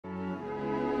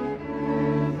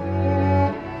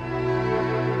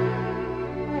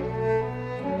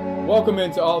Welcome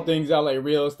into All Things LA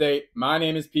Real Estate. My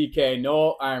name is PK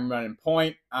Knoll. I'm running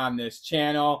point on this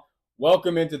channel.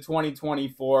 Welcome into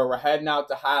 2024. We're heading out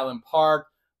to Highland Park.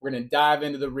 We're going to dive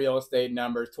into the real estate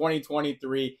numbers.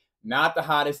 2023, not the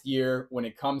hottest year when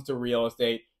it comes to real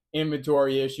estate.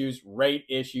 Inventory issues, rate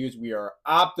issues. We are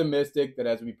optimistic that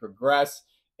as we progress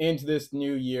into this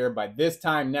new year, by this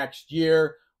time next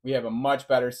year, we have a much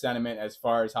better sentiment as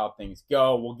far as how things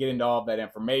go. We'll get into all of that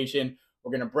information. We're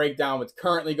going to break down what's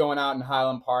currently going on in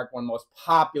Highland Park, one of the most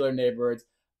popular neighborhoods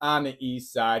on the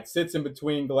east side. Sits in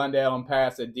between Glendale and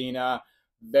Pasadena.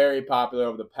 Very popular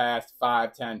over the past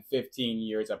 5, 10, 15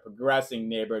 years. A progressing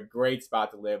neighborhood, great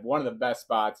spot to live. One of the best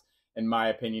spots, in my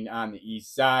opinion, on the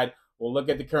east side. We'll look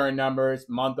at the current numbers,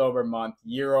 month over month,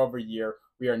 year over year.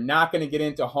 We are not going to get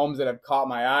into homes that have caught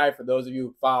my eye. For those of you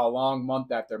who follow along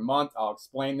month after month, I'll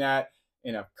explain that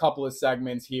in a couple of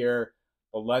segments here.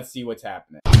 But let's see what's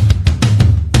happening.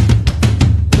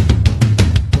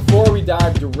 Before we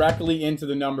dive directly into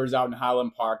the numbers out in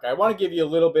Highland Park, I want to give you a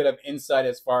little bit of insight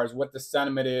as far as what the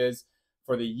sentiment is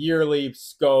for the yearly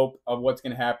scope of what's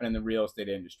going to happen in the real estate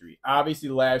industry. Obviously,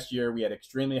 last year we had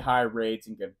extremely high rates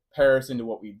in comparison to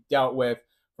what we've dealt with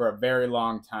for a very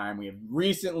long time. We have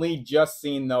recently just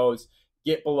seen those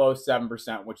get below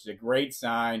 7%, which is a great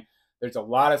sign. There's a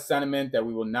lot of sentiment that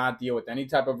we will not deal with any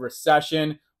type of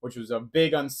recession, which was a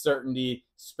big uncertainty,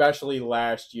 especially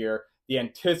last year. The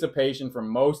anticipation from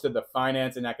most of the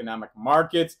finance and economic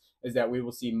markets is that we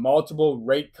will see multiple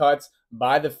rate cuts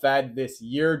by the Fed this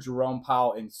year. Jerome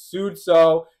Powell ensued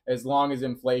so, as long as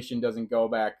inflation doesn't go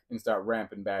back and start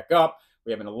ramping back up.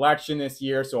 We have an election this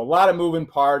year, so a lot of moving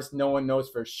parts. No one knows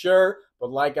for sure,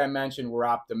 but like I mentioned, we're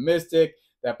optimistic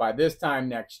that by this time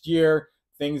next year,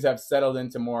 things have settled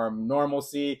into more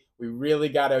normalcy. We really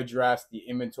got to address the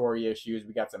inventory issues.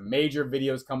 We got some major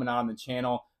videos coming out on the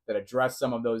channel that address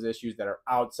some of those issues that are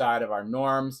outside of our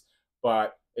norms,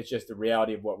 but it's just the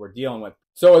reality of what we're dealing with.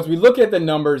 So as we look at the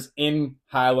numbers in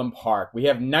Highland Park, we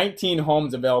have 19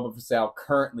 homes available for sale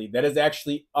currently. That is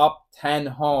actually up 10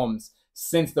 homes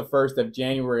since the 1st of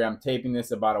January. I'm taping this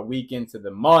about a week into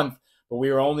the month, but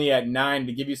we were only at 9.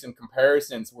 To give you some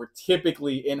comparisons, we're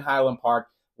typically in Highland Park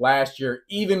last year,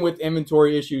 even with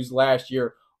inventory issues last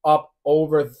year, up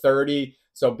over 30.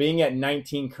 So being at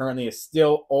 19 currently is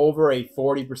still over a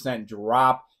 40%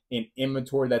 drop in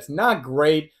inventory. That's not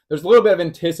great. There's a little bit of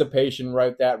anticipation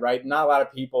right that, right? Not a lot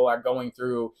of people are going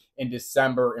through in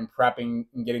December and prepping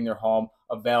and getting their home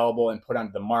available and put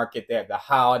onto the market. They have the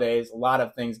holidays, a lot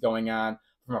of things going on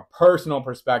from a personal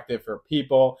perspective for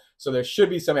people. So there should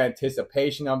be some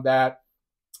anticipation of that.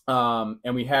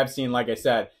 And we have seen, like I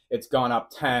said, it's gone up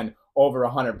 10, over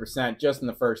 100% just in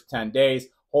the first 10 days.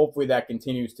 Hopefully that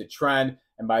continues to trend.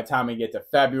 And by the time we get to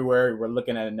February, we're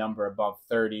looking at a number above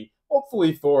 30,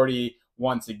 hopefully 40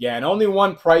 once again. Only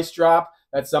one price drop.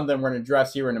 That's something we're going to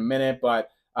address here in a minute. But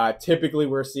typically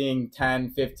we're seeing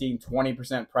 10, 15,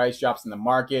 20% price drops in the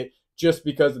market just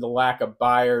because of the lack of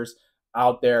buyers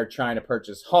out there trying to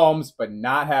purchase homes, but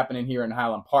not happening here in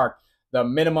Highland Park. The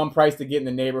minimum price to get in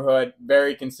the neighborhood,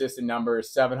 very consistent number,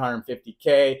 is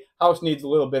 $750K. House needs a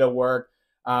little bit of work.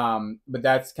 But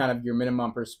that's kind of your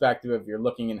minimum perspective if you're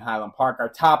looking in Highland Park. Our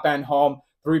top end home,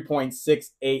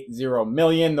 $3.680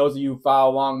 million. Those of you who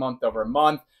follow along month over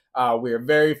month, we are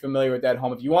very familiar with that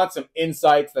home. If you want some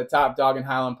insights, the top dog in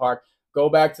Highland Park, go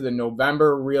back to the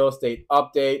November real estate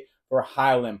update for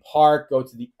Highland Park. Go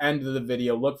to the end of the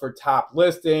video, look for top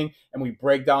listing, and we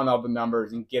break down all the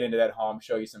numbers and get into that home,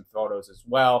 show you some photos as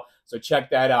well. So check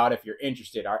that out if you're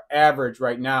interested. Our average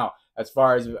right now, as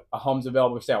far as homes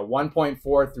available for sale,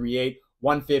 1.438,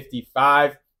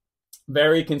 155.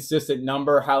 Very consistent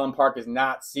number. Highland Park is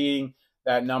not seeing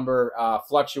that number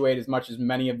fluctuate as much as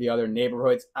many of the other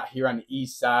neighborhoods here on the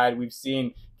east side. We've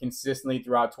seen consistently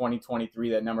throughout 2023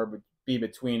 that number would be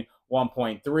between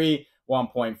 1.3,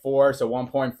 1.4. So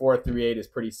 1.438 is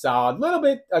pretty solid. A little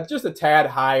bit, just a tad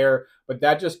higher, but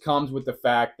that just comes with the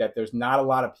fact that there's not a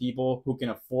lot of people who can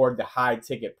afford the high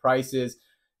ticket prices.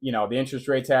 You know, the interest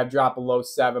rates have dropped below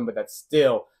 7, but that's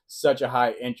still such a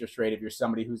high interest rate if you're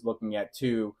somebody who's looking at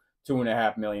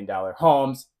 $2.5 million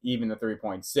homes, even the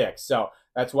 3.6. So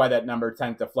that's why that number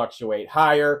tends to fluctuate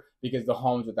higher, because the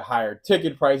homes with the higher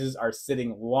ticket prices are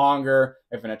sitting longer.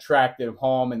 If an attractive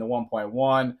home in the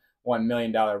 $1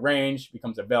 million range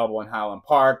becomes available in Highland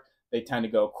Park, they tend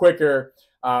to go quicker.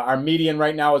 Our median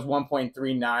right now is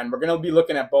 1.39. We're going to be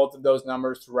looking at both of those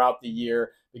numbers throughout the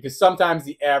year, because sometimes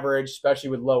the average, especially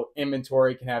with low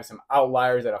inventory, can have some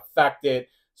outliers that affect it.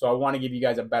 So I want to give you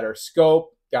guys a better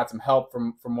scope. Got some help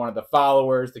from one of the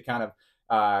followers to kind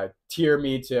of tier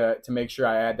me to make sure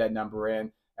I add that number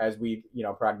in as we,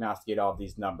 prognosticate all of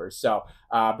these numbers. So,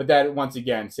 but that once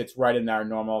again sits right in our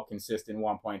normal, consistent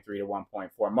 1.3 to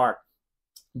 1.4 mark.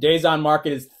 Days on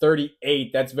market is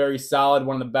 38. That's very solid.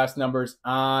 One of the best numbers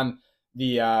on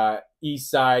the east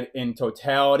side in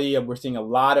totality. We're seeing a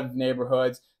lot of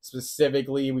neighborhoods.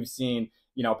 Specifically, we've seen,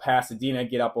 Pasadena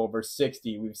get up over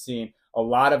 60. We've seen a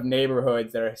lot of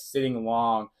neighborhoods that are sitting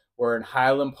long. We're in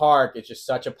Highland Park. It's just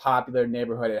such a popular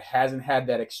neighborhood. It hasn't had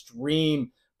that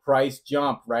extreme price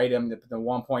jump, right? The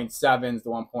 1.7s, the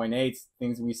 1.8s,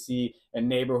 things we see in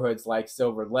neighborhoods like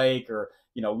Silver Lake or,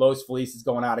 Los Felices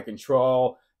going out of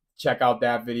control. Check out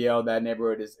that video. That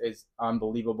neighborhood is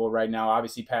unbelievable right now.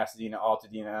 Obviously, Pasadena,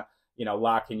 Altadena,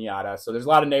 La Cañada. So there's a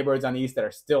lot of neighborhoods on the east that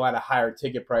are still at a higher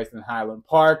ticket price than Highland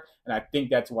Park, and I think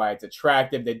that's why it's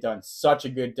attractive. They've done such a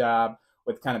good job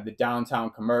with kind of the downtown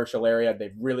commercial area.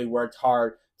 They've really worked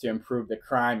hard to improve the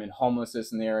crime and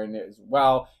homelessness in the area as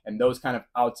well, and those kind of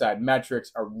outside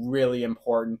metrics are really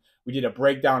important. We did a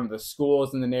breakdown of the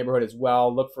schools in the neighborhood as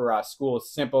well. Look for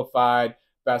Schools Simplified,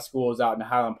 best schools out in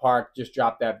Highland Park. Just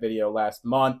dropped that video last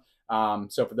month.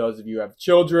 So for those of you who have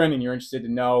children and you're interested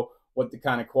to know what the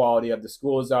kind of quality of the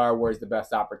schools are, where's the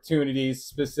best opportunities,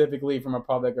 specifically from a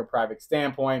public or private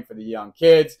standpoint for the young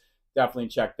kids, definitely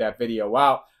check that video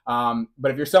out.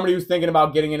 But if you're somebody who's thinking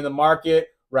about getting into the market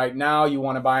right now, you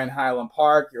want to buy in Highland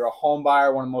Park, you're a home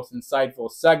buyer, one of the most insightful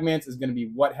segments is going to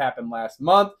be what happened last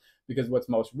month, because what's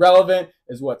most relevant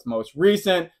is what's most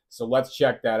recent. So let's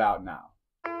check that out now.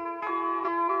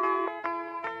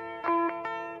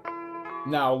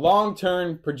 Now,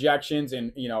 long-term projections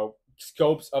and,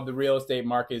 scopes of the real estate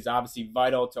market is obviously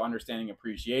vital to understanding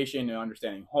appreciation, to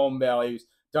understanding home values,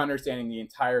 to understanding the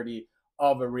entirety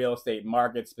of a real estate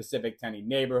market specific to any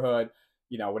neighborhood,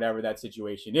 whatever that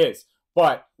situation is.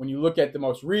 But when you look at the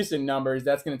most recent numbers,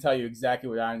 that's going to tell you exactly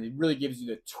what I mean. It really gives you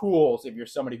the tools if you're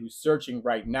somebody who's searching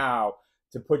right now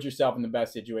to put yourself in the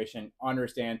best situation,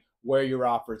 understand where your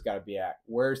offer's got to be at,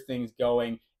 where's things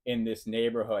going in this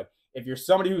neighborhood. If you're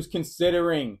somebody who's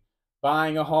considering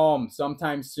buying a home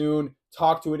sometime soon,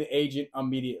 talk to an agent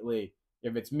immediately.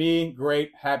 If it's me, great,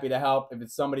 happy to help. If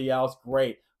it's somebody else,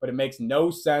 great. But it makes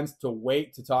no sense to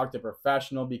wait to talk to a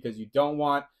professional, because you don't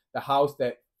want the house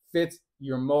that fits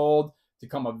your mold to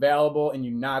come available and you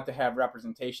not to have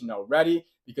representation already,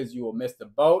 because you will miss the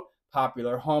boat.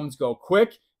 Popular homes go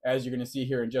quick, as you're going to see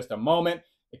here in just a moment.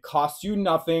 It costs you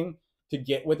nothing to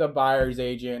get with a buyer's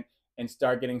agent and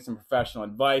start getting some professional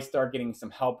advice, start getting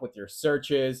some help with your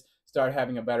searches, start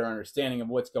having a better understanding of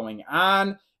what's going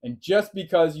on. And just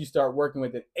because you start working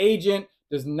with an agent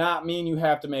does not mean you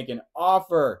have to make an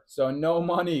offer. So no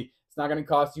money. It's not going to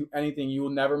cost you anything. You will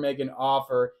never make an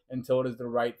offer until it is the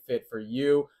right fit for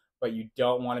you, but you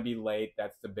don't want to be late.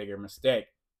 That's the bigger mistake.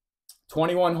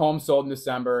 21 homes sold in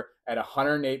December at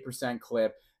 108%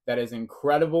 clip. That is an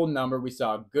incredible number. We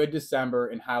saw a good December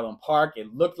in Highland Park.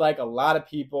 It looked like a lot of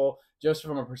people, just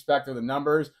from a perspective of the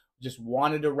numbers, just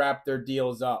wanted to wrap their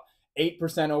deals up.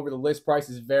 8% over the list price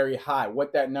is very high.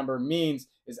 What that number means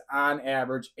is on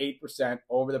average 8%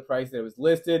 over the price that was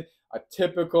listed. A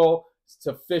typical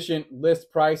sufficient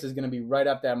list price is going to be right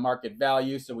up that market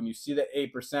value. So when you see that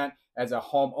 8% as a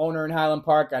homeowner in Highland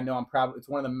Park, I know it's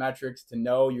one of the metrics to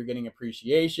know you're getting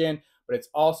appreciation, but it's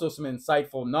also some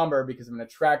insightful number because of an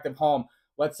attractive home.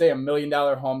 Let's say $1 million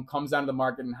home comes onto the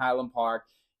market in Highland Park.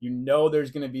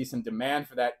 There's going to be some demand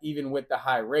for that, even with the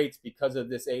high rates, because of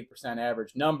this 8%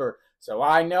 average number. So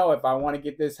I know if I want to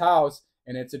get this house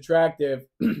and it's attractive,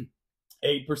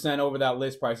 8% over that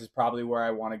list price is probably where I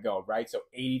want to go, right? So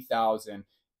 $80,000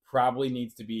 probably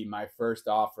needs to be my first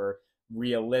offer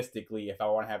realistically if I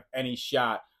want to have any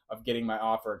shot of getting my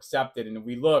offer accepted. And if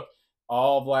we look,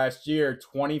 all of last year,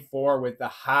 24 was the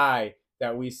high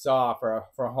that we saw for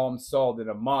homes sold in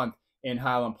a month in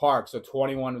Highland Park. So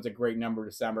 21 was a great number in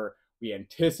December. We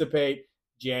anticipate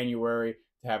January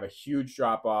to have a huge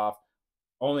drop off.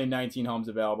 Only 19 homes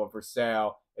available for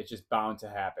sale. It's just bound to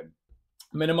happen.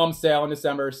 Minimum sale in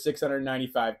December,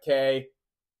 $695K,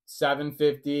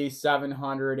 $750,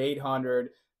 $700, $800,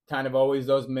 kind of always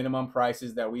those minimum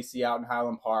prices that we see out in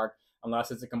Highland Park, unless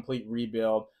it's a complete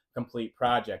rebuild, complete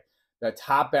project. The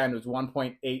top end was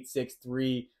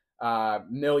 1.863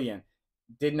 million.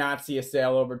 Did not see a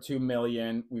sale over 2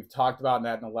 million. We've talked about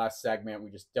that in the last segment.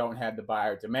 We just don't have the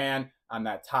buyer demand on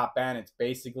that top end. It's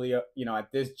basically, at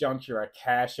this juncture, a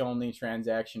cash only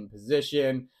transaction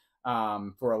position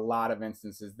for a lot of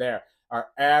instances there. Our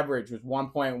average was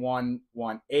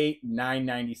 1.118,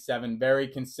 997, very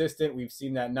consistent. We've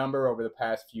seen that number over the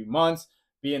past few months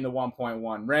be in the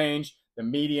 1.1 range. The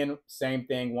median, same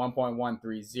thing,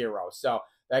 1.130. So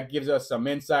That gives us some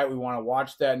insight. We want to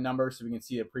watch that number so we can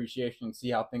see appreciation and see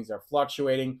how things are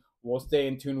fluctuating. We'll stay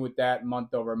in tune with that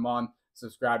month over month.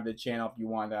 Subscribe to the channel if you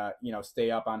want to, stay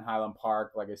up on Highland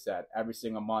Park. Like I said, every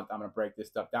single month, I'm going to break this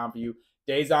stuff down for you.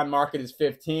 Days on market is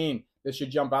 15. This should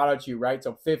jump out at you, right?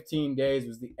 So 15 days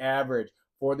was the average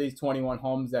for these 21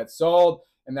 homes that sold.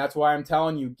 And that's why I'm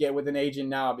telling you, get with an agent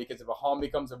now, because if a home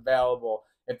becomes available,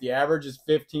 if the average is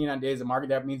 15 on days of market,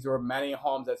 that means there were many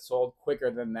homes that sold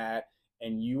quicker than that.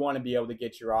 And you want to be able to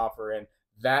get your offer in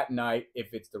that night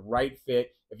if it's the right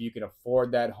fit, if you can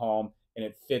afford that home and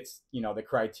it fits, the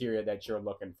criteria that you're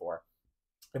looking for.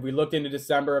 If we looked into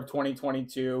December of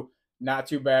 2022, not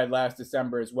too bad last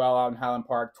December as well out in Highland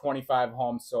Park, 25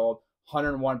 homes sold,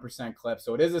 101% clip.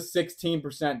 So it is a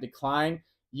 16% decline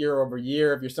year over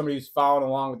year. If you're somebody who's following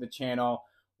along with the channel,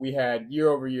 we had year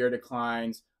over year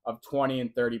declines of 20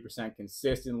 and 30%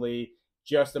 consistently.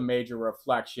 Just a major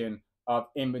reflection of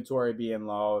inventory being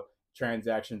low.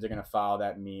 Transactions are going to follow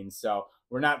that mean. So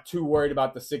we're not too worried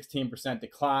about the 16%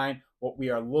 decline. What we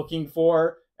are looking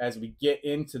for as we get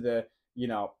into the,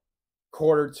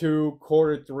 quarter 2,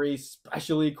 quarter 3,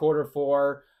 especially quarter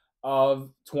 4 of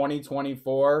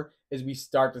 2024 is we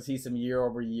start to see some year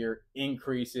over year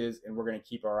increases, and we're going to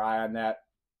keep our eye on that.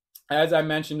 As I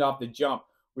mentioned off the jump,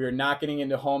 we are not getting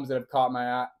into homes that have caught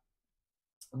my eye.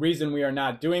 Reason we are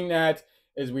not doing that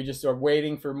is we just are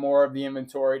waiting for more of the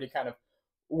inventory to kind of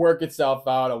work itself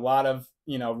out. A lot of,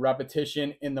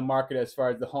 repetition in the market as far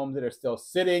as the homes that are still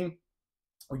sitting.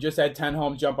 We just had 10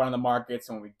 homes jump onto the market.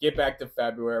 So when we get back to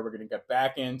February, we're going to get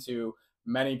back into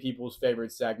many people's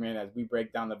favorite segment as we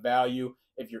break down the value.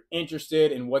 If you're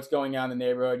interested in what's going on in the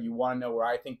neighborhood, you want to know where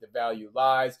I think the value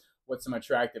lies, what's some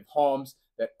attractive homes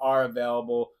that are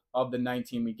available of the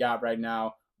 19 we got right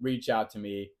now, reach out to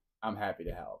me. I'm happy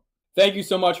to help. Thank you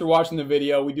so much for watching the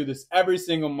video. We do this every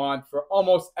single month for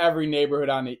almost every neighborhood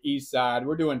on the east side.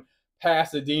 We're doing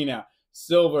Pasadena,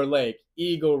 Silver Lake,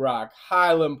 Eagle Rock,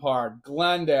 Highland Park,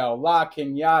 Glendale, La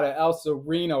Cañada, El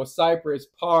Sereno, Cypress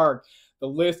Park. The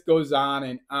list goes on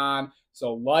and on.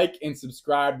 So like and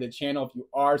subscribe to the channel if you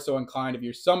are so inclined. If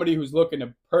you're somebody who's looking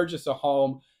to purchase a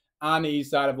home on the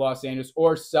east side of Los Angeles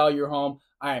or sell your home,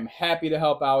 I am happy to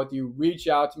help out with you. Reach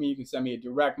out to me. You can send me a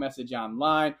direct message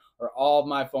online, or all of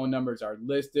my phone numbers are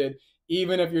listed.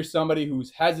 Even if you're somebody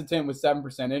who's hesitant with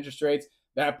 7% interest rates,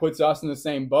 that puts us in the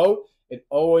same boat. It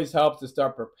always helps to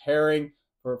start preparing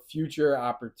for future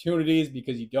opportunities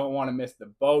because you don't want to miss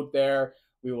the boat there.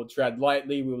 We will tread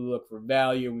lightly. We will look for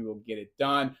value, and we will get it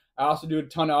done. I also do a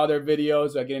ton of other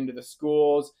videos. I get into the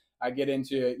schools. I get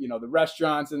into, the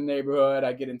restaurants in the neighborhood.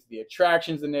 I get into the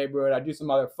attractions in the neighborhood. I do some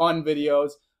other fun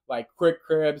videos like quick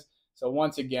cribs. So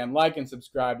once again, like and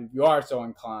subscribe if you are so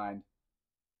inclined.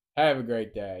 Have a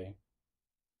great day.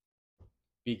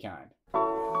 Be kind.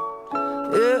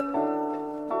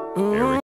 Yeah.